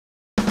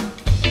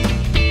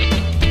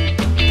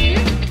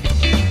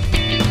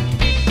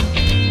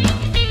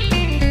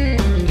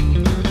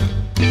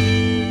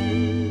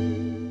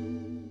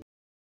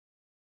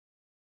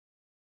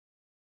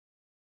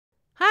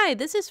Hi,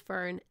 this is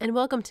Fern, and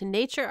welcome to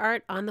Nature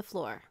Art on the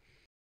Floor.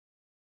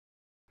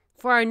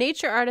 For our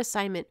nature art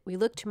assignment, we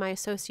look to my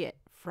associate,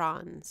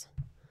 Franz.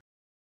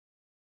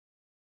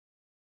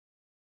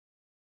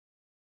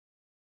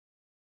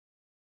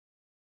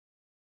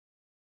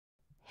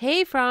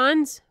 Hey,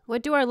 Franz!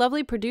 What do our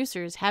lovely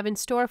producers have in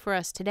store for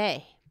us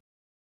today?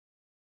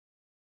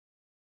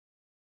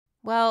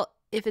 Well,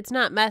 if it's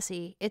not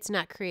messy, it's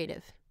not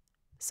creative.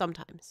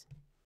 Sometimes.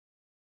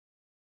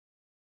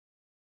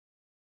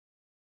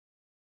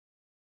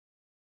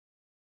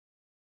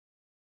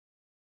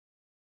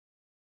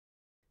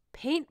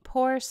 Paint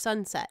pour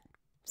sunset.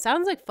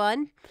 Sounds like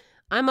fun.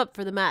 I'm up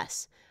for the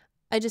mess.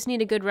 I just need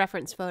a good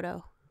reference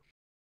photo.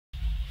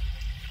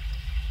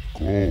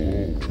 Go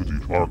to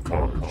the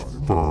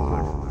archives,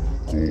 Fern.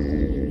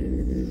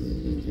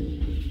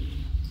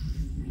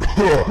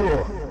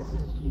 Go.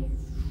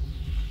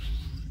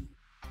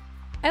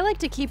 I like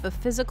to keep a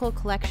physical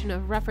collection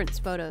of reference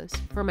photos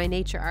for my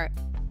nature art.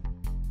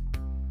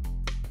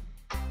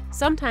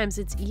 Sometimes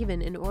it's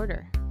even in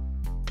order.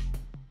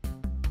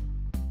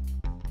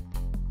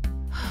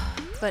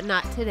 But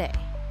not today.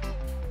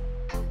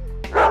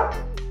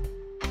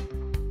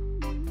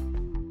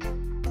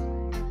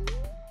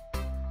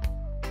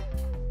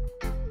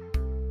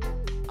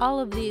 All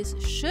of these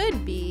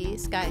should be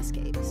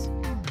skyscapes.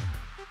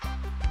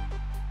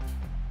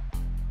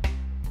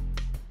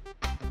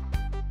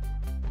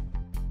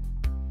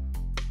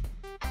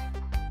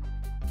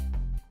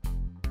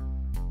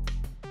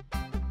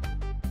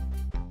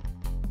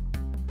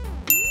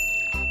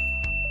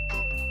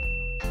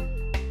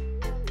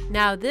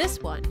 Now this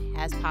one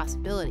has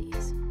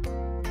possibilities.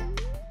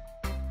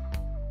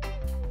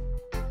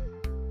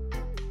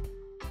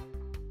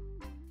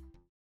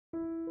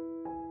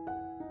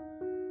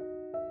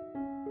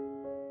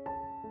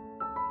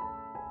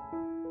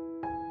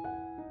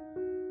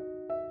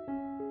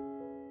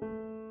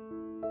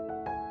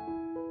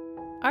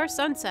 Our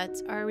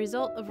sunsets are a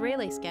result of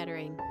Rayleigh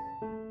scattering.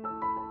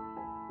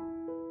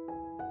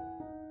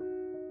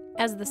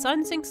 As the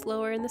sun sinks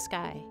lower in the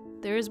sky,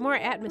 there is more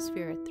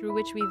atmosphere through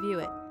which we view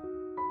it.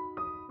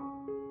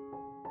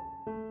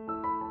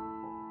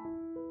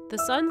 The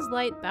sun's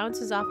light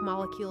bounces off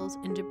molecules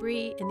and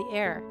debris in the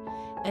air,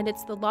 and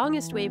it's the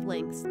longest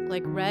wavelengths,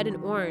 like red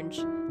and orange,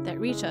 that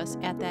reach us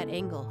at that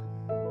angle.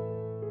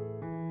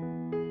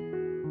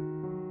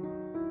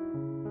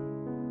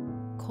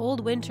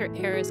 Cold winter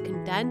air is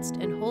condensed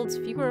and holds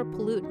fewer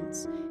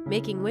pollutants,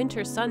 making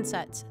winter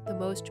sunsets the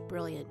most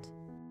brilliant.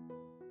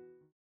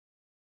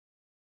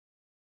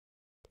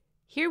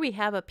 Here we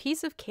have a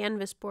piece of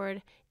canvas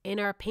board and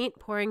our paint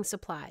pouring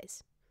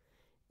supplies.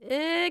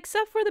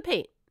 Except for the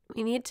paint.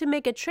 We need to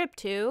make a trip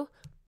to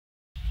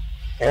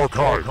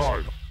Archives.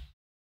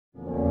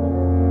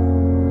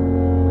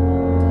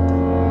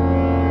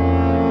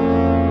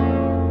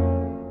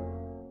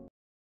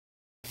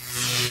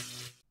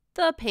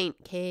 The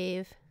paint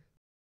cave.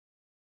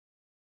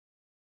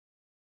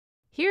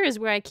 Here is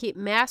where I keep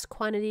mass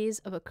quantities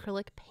of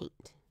acrylic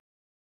paint.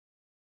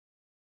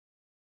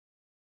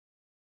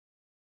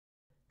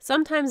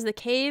 Sometimes the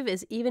cave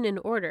is even in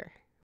order.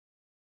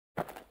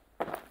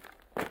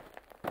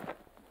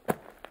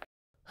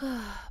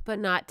 But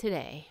not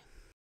today.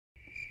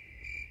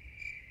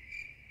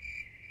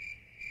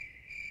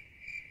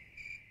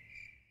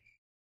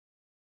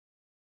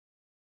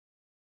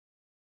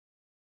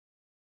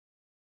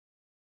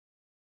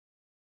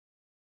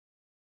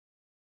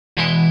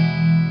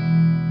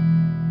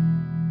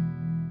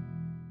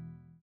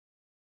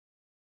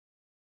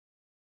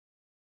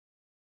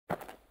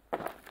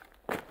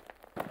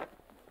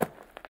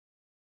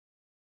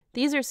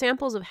 These are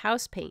samples of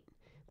house paint,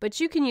 but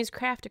you can use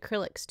craft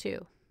acrylics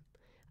too.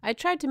 I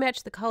tried to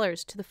match the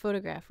colors to the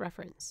photograph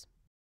reference.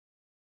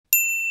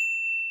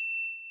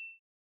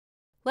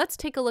 Let's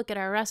take a look at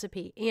our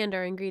recipe and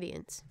our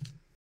ingredients.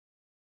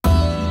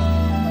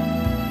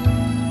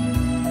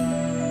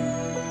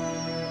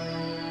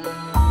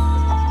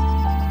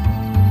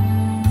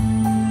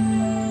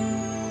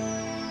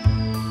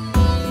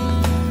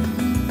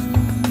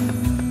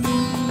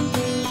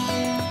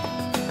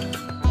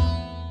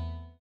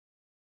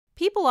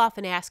 People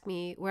often ask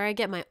me where I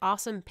get my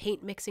awesome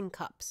paint mixing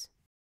cups.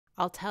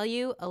 I'll tell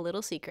you a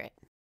little secret.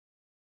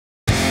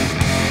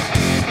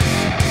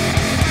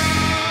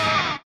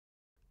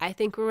 I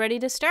think we're ready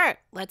to start.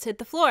 Let's hit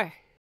the floor.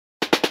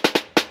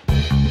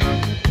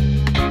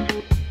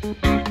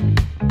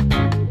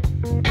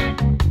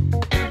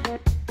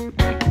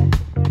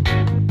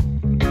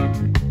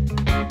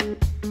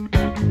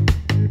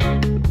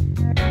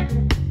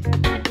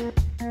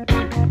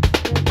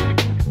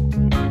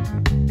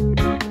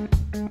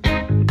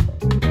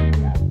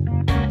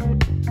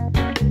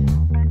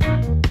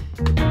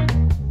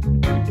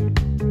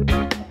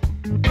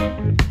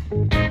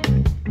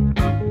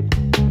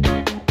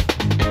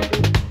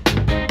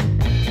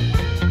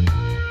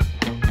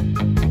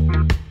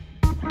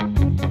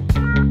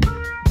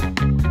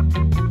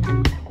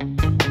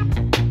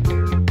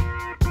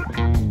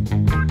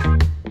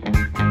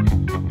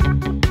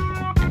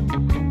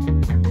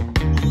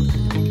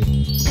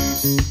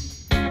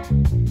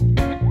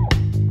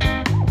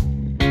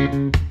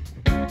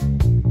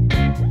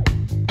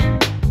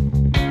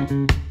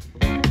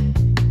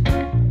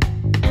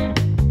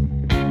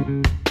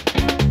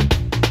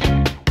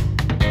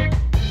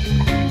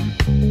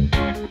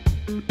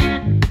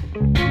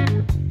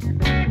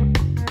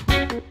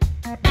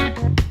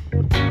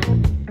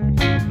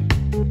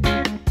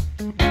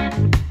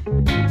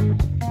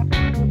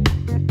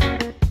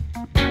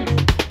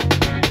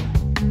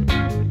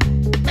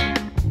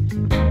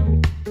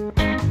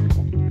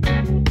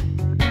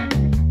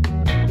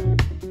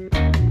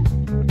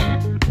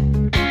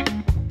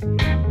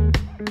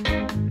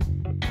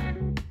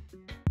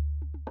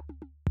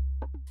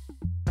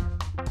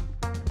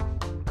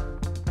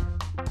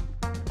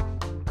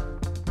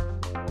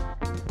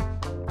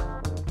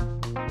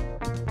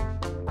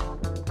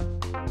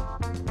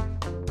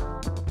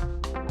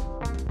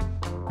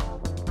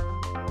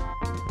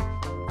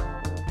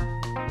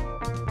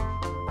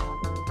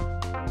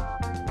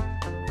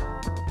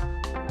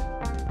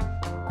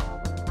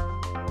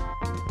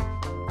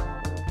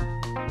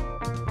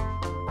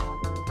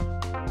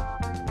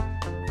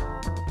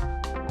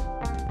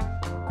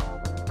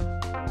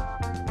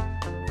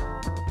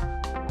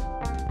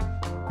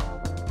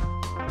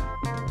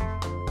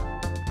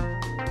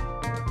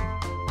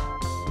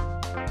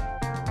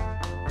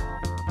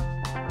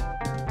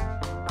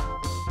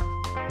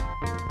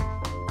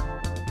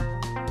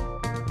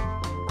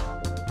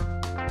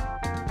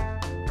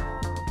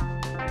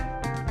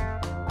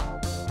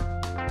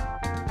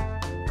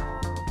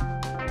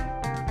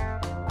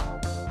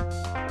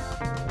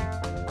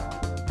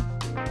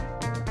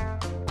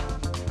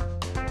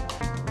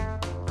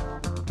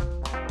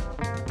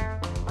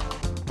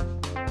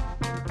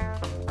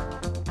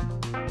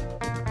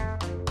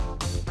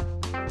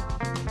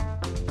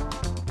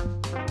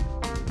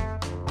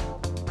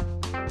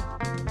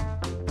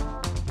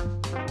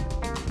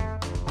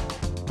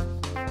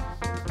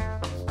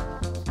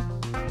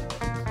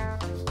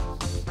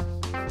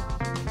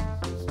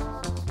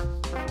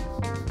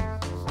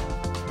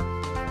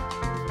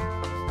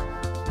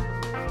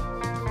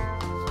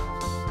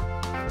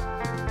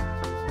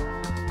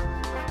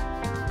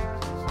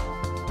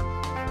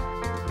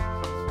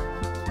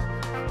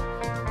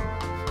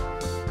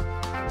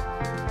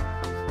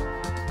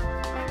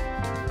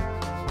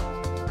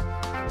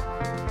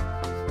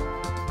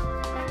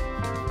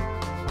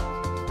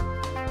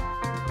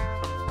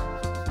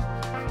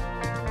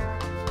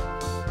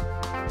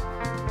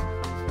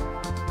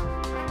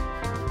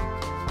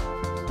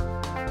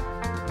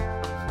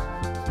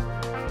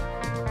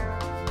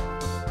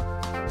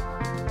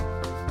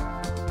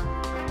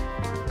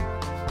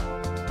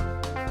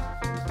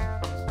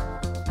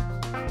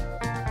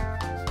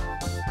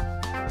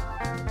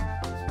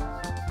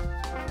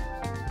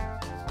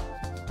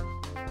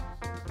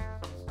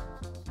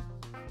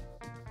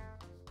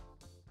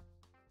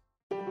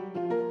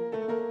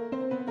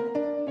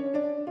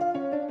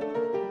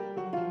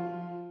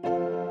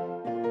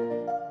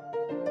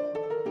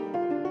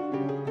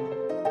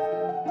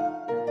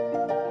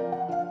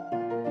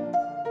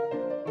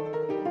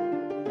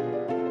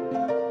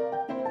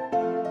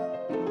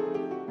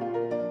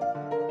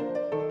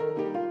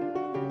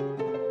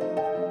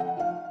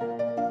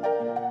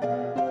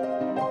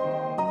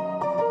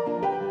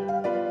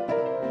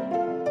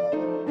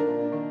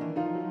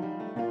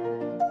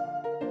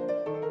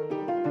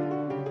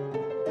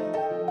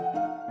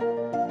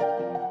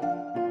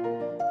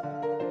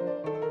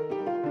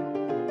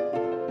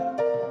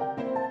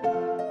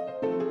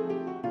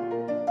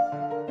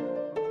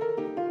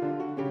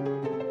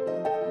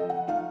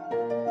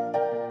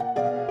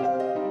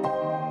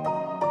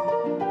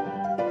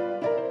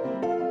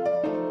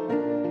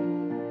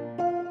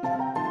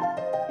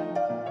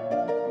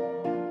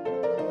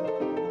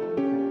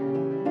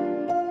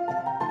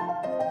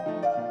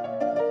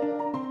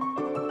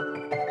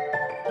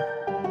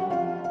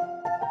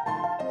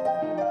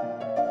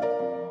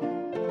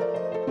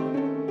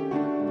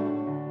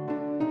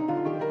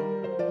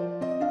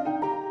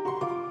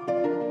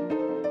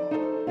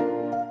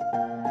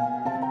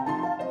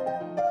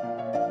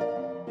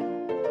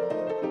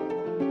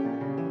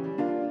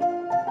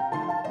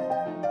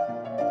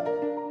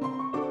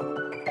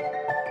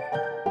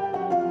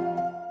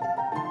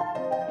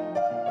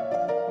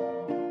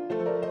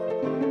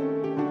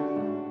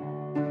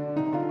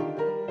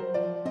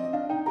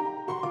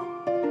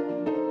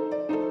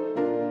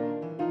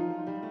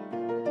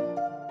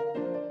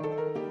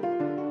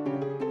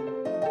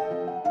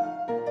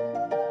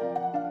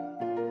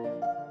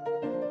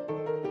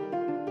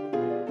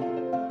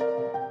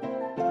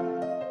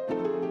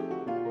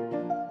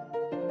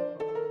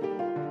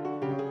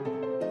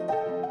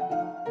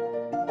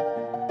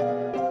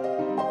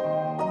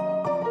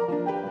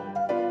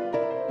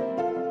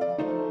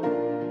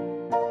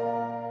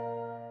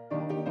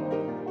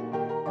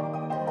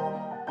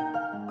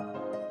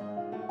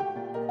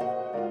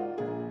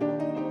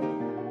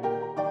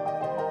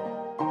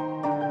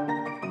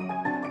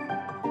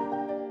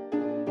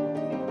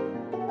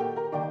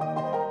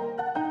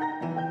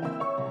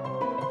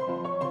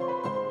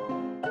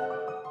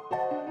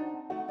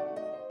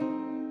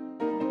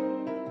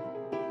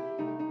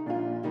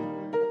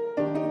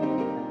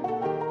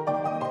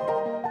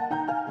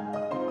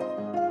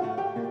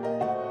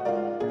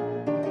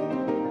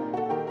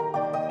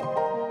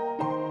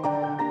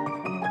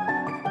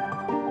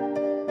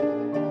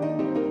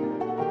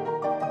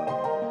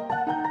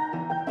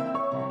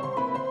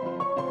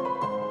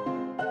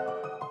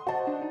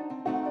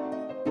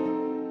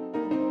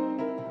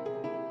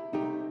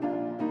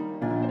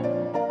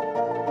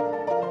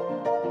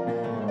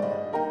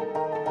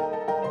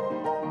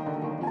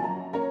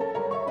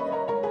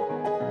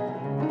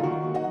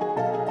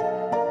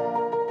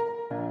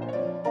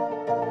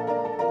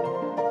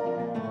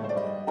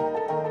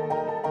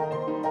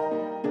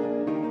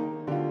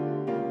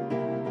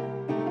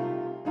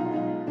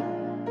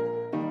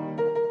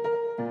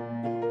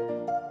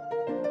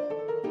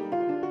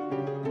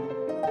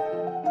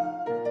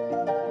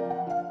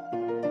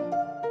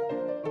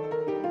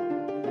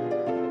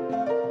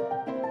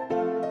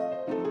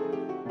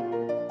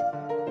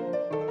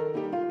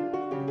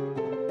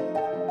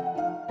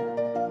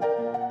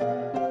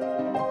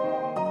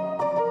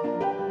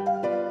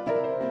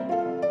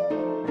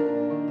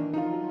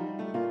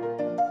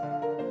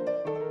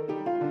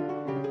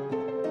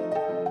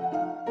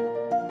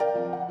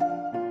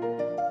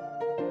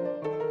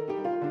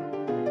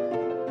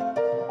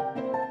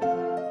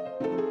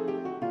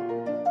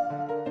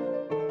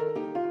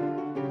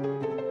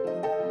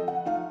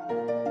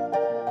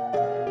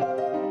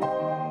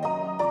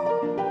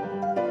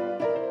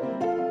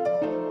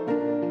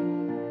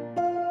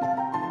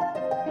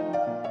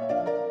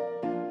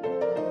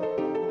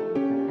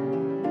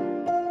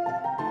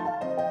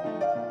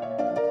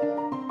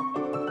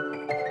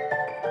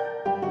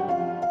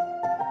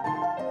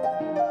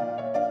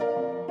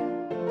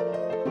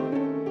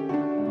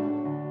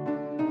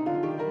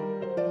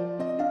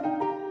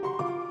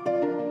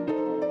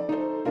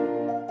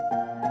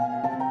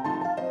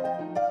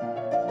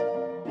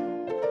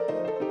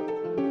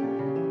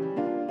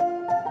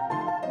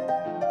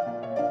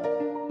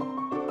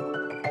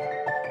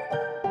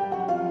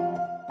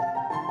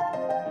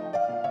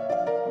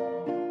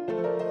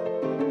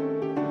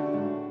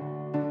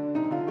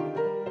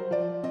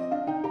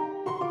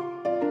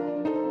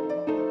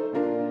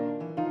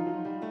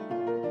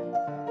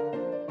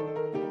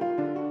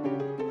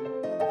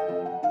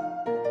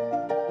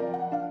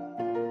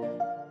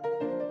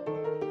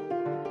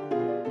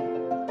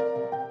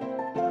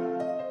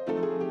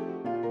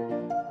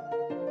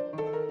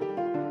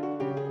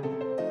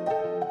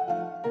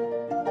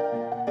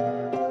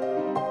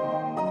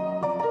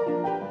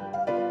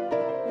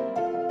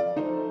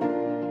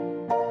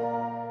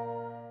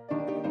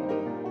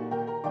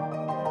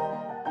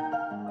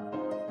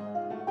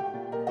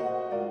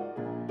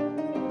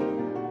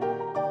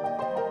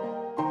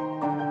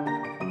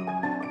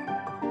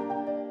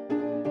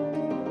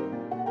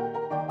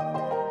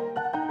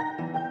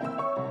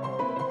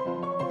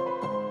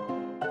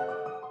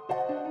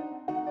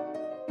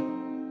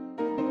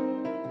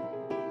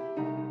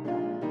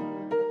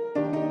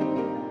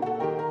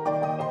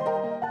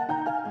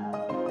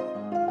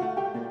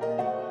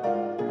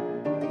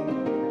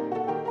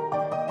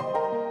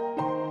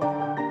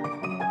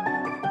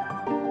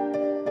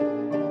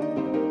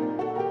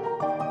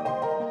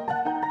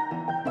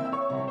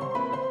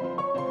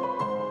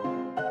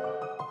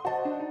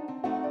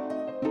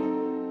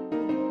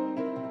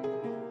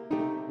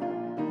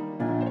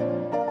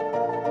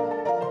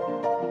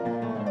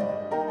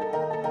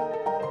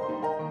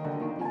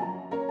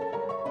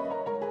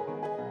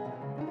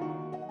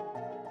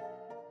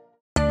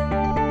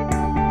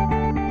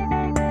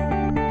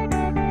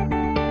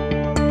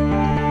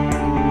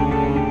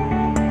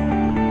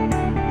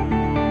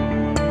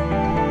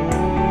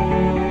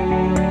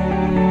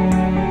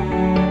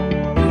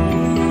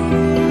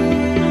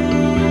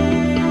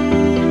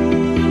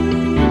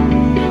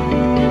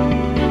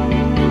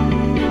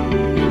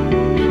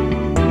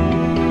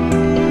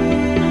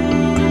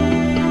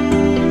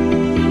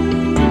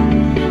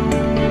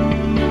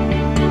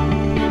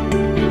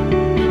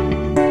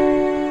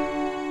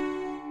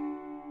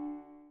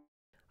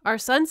 Our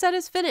sunset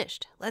is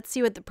finished. Let's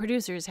see what the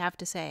producers have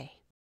to say.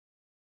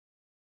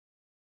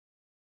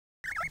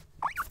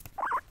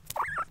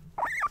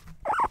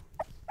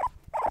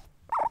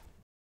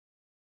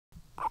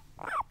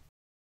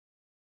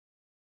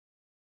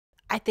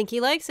 I think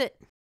he likes it.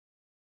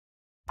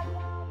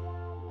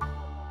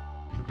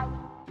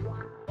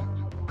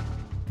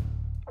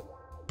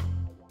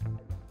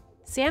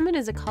 Salmon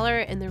is a color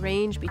in the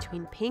range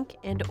between pink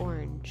and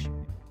orange.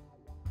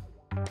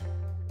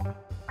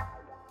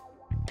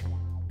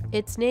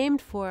 It's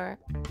named for,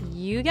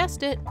 you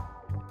guessed it.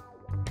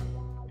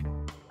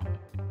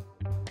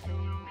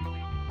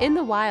 In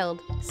the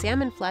wild,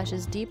 salmon flesh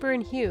is deeper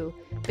in hue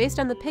based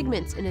on the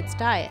pigments in its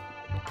diet.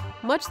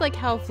 Much like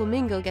how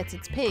flamingo gets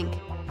its pink,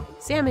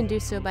 salmon do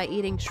so by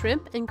eating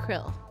shrimp and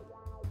krill.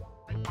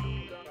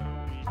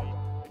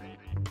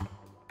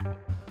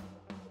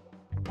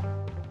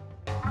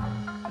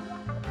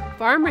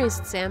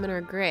 Farm-raised salmon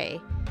are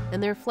gray,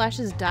 and their flesh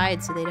is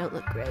dyed so they don't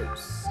look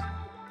gross.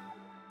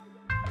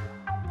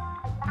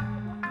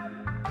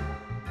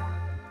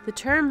 The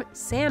term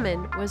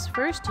salmon was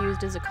first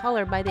used as a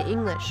color by the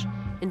English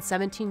in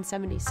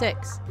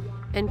 1776,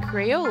 and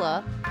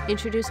Crayola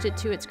introduced it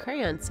to its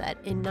crayon set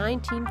in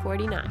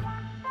 1949.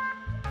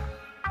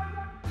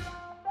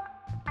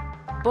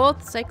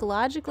 Both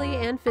psychologically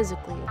and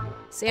physically,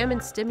 salmon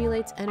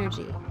stimulates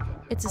energy.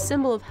 It's a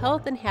symbol of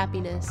health and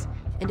happiness,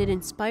 and it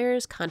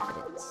inspires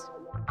confidence.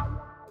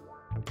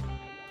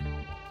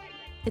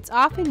 It's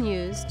often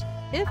used,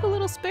 if a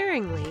little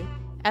sparingly,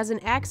 as an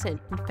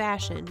accent in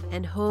fashion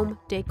and home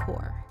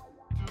decor.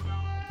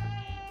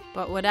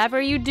 But whatever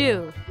you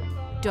do,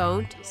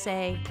 don't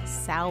say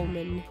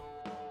salmon.